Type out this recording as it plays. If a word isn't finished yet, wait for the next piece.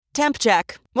Temp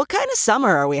check. What kind of summer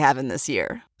are we having this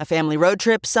year? A family road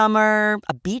trip summer?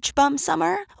 A beach bum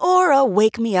summer? Or a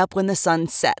wake me up when the sun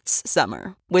sets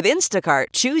summer? With Instacart,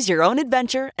 choose your own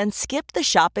adventure and skip the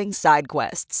shopping side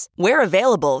quests. Where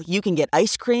available, you can get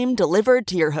ice cream delivered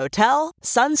to your hotel,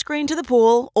 sunscreen to the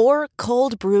pool, or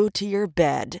cold brew to your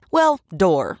bed. Well,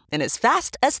 door, in as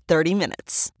fast as 30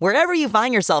 minutes. Wherever you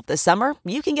find yourself this summer,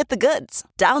 you can get the goods.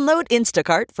 Download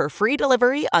Instacart for free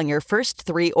delivery on your first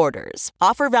 3 orders.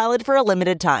 Offer valid for a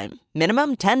limited time.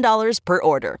 Minimum $10 per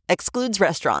order. Excludes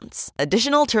restaurants.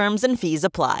 Additional terms and fees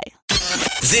apply.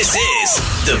 This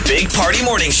is the Big Party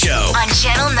Morning Show on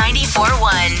Channel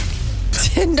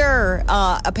 94.1. Tinder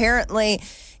apparently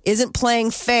isn't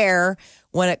playing fair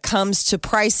when it comes to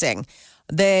pricing.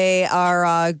 They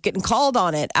are getting called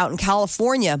on it out in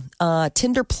California.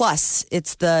 Tinder Plus,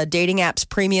 it's the dating app's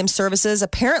premium services.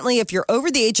 Apparently, if you're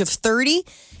over the age of 30,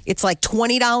 it's like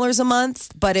 $20 a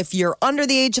month. But if you're under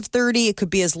the age of 30, it could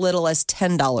be as little as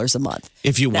 $10 a month.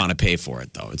 If you want to pay for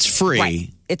it, though. It's free. Right.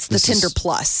 It's the Tinder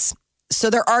Plus. So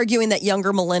they're arguing that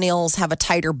younger millennials have a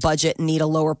tighter budget and need a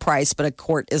lower price. But a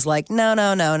court is like,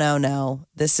 no.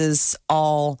 This is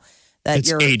all... that it's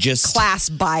you're ageist. Class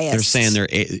biased. They're saying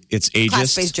it's ageist.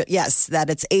 Class-based, yes, that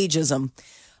it's ageism.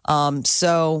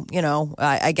 So,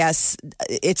 I guess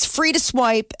it's free to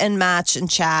swipe and match and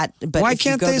chat. But why if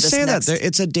you can't go they to this say next- that?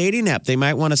 It's a dating app. They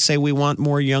might want to say we want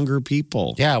more younger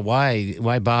people. Yeah,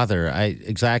 why bother?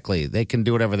 Exactly. They can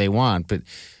do whatever they want, but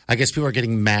I guess people are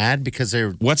getting mad because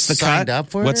they're signed up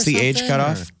for it. What's the age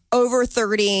cutoff? Over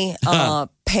 30,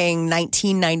 paying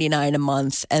 $19.99 a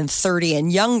month, and 30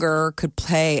 and younger could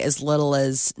pay as little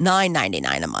as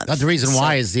 $9.99 a month. The reason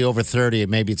why is the over 30.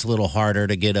 Maybe it's a little harder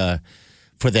to get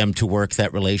for them to work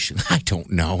that relation. I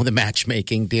don't know, the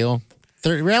matchmaking deal.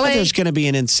 30, really? But there's going to be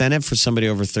an incentive for somebody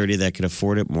over 30 that could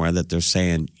afford it more. That they're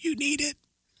saying you need it.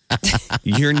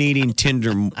 You're needing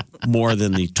Tinder more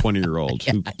than the 20-year-old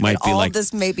who might be all like,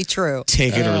 this may be true.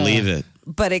 Take it or leave it.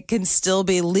 But it can still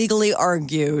be legally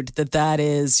argued that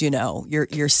is,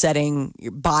 you're setting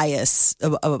your bias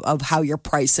of how you're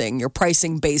pricing. You're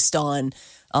pricing based on,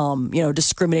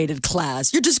 discriminated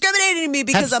class. You're discriminating me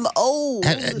because I'm old.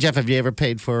 Jeff, have you ever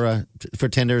paid for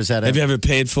Tinder? Have you ever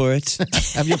paid for it?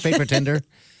 Have you paid for Tinder?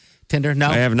 Tinder? No,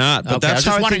 I have not. But Okay, that's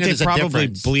how I think they there's a probably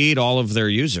difference. bleed all of their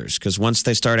users. Because once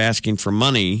they start asking for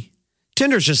money,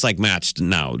 Tinder's just like matched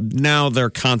now. Now they're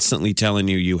constantly telling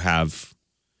you have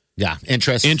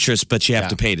interest, but you have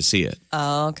to pay to see it.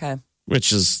 Oh, okay. Which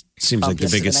seems like the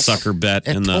Yes, biggest the next sucker bet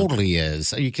It in the. totally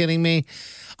is. Are you kidding me?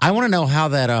 I want to know how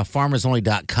that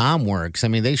farmersonly.com works. I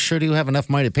mean, they sure do have enough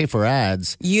money to pay for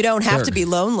ads. You don't have to be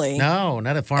lonely. No,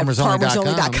 not at farmersonly.com.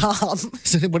 farmersonly.com.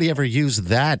 Does anybody ever use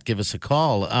that? Give us a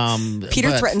call.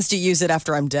 Peter threatens to use it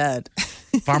after I'm dead.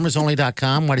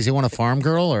 Farmersonly.com? Why does he want a farm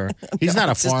girl? Or he's not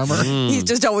a farmer. He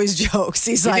just always jokes.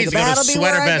 He's He like, needs to go to that'll be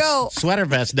where I go.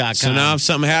 Sweatervest.com. So now if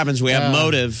something happens, we have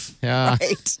motive. Yeah.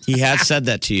 Right. He has said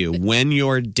that to you. When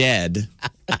you're dead,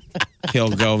 he'll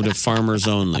go to Farmers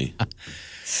Only.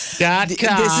 This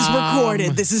is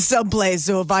recorded. This is someplace.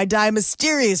 So if I die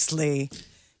mysteriously,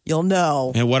 you'll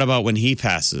know. And what about when he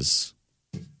passes?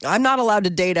 I'm not allowed to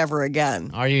date ever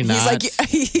again. Are you not? He's like,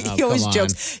 he always come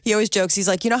jokes. He always jokes. He's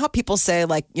like, how people say,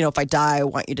 like, if I die, I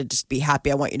want you to just be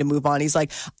happy. I want you to move on. He's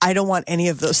like, I don't want any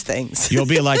of those things. You'll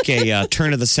be like a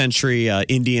turn of the century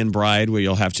Indian bride where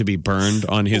you'll have to be burned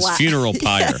on his funeral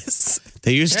pyre. Yes.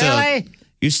 They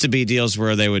used to be deals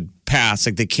where they would pass,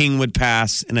 like the king would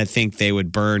pass, and I think they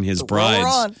would burn his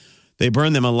brides. They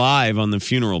burn them alive on the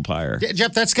funeral pyre.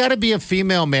 Jeff, that's got to be a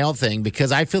female-male thing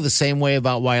because I feel the same way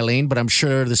about Wileen, but I'm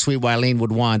sure the sweet Wileen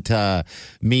would want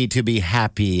me to be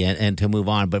happy and to move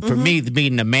on. But for me,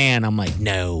 being a man, I'm like,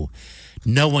 no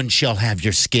one shall have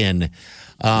your skin.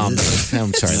 I'm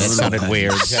sorry, that sounded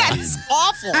weird. That's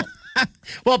awful.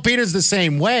 Well, Peter's the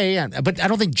same way, but I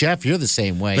don't think, Jeff, you're the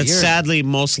same way. But sadly,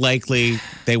 most likely,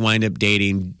 they wind up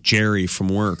dating Jerry from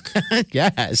work.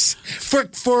 Yes.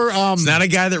 It's not a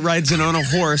guy that rides in on a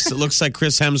horse that looks like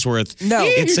Chris Hemsworth. No.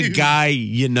 It's a guy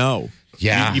you know.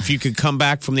 Yeah. If you could come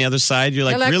back from the other side, you're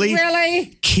like,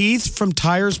 really? Keith from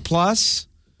Tires Plus?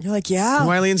 You're like, yeah. And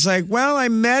Wileen's like, well, I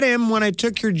met him when I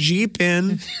took your Jeep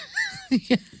in.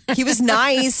 He was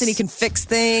nice and he can fix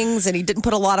things and he didn't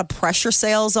put a lot of pressure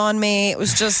sales on me. It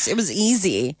was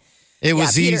easy. It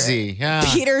was Peter- easy. Yeah.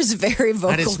 Peter's very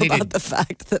vocal just needed- about the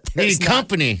fact that there's Needed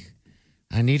company.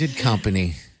 I needed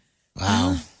company.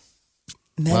 Wow.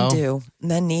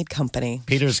 Men need company.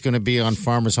 Peter's going to be on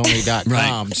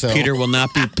farmersonly.com. So Peter will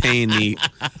not be paying the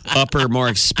upper, more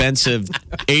expensive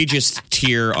ageist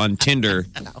tier on Tinder.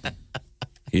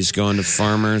 He's going to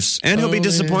farmers. And he'll be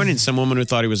disappointing some woman who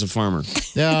thought he was a farmer.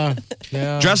 Yeah.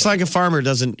 Dress like a farmer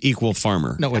doesn't equal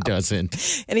farmer. No, it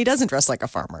doesn't. And he doesn't dress like a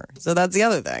farmer. So that's the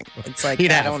other thing. It's like,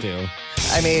 He'd have to.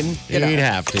 I mean, He'd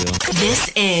have to. This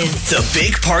is The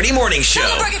Big Party Morning Show.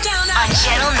 Break it down on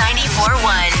Channel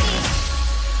 94.1.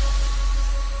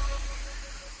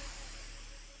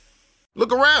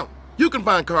 Look around. You can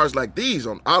find cars like these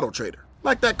on AutoTrader,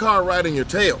 like that car riding your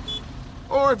tail.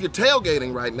 Or if you're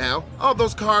tailgating right now, all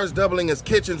those cars doubling as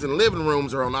kitchens and living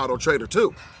rooms are on AutoTrader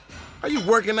too. Are you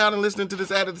working out and listening to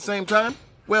this ad at the same time?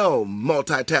 Well,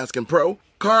 multitasking pro,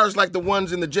 cars like the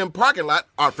ones in the gym parking lot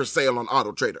are for sale on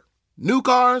AutoTrader. New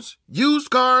cars, used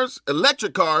cars,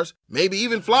 electric cars, maybe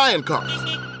even flying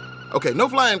cars. Okay, no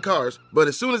flying cars, but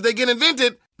as soon as they get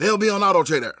invented, they'll be on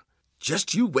AutoTrader.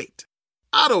 Just you wait.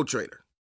 AutoTrader.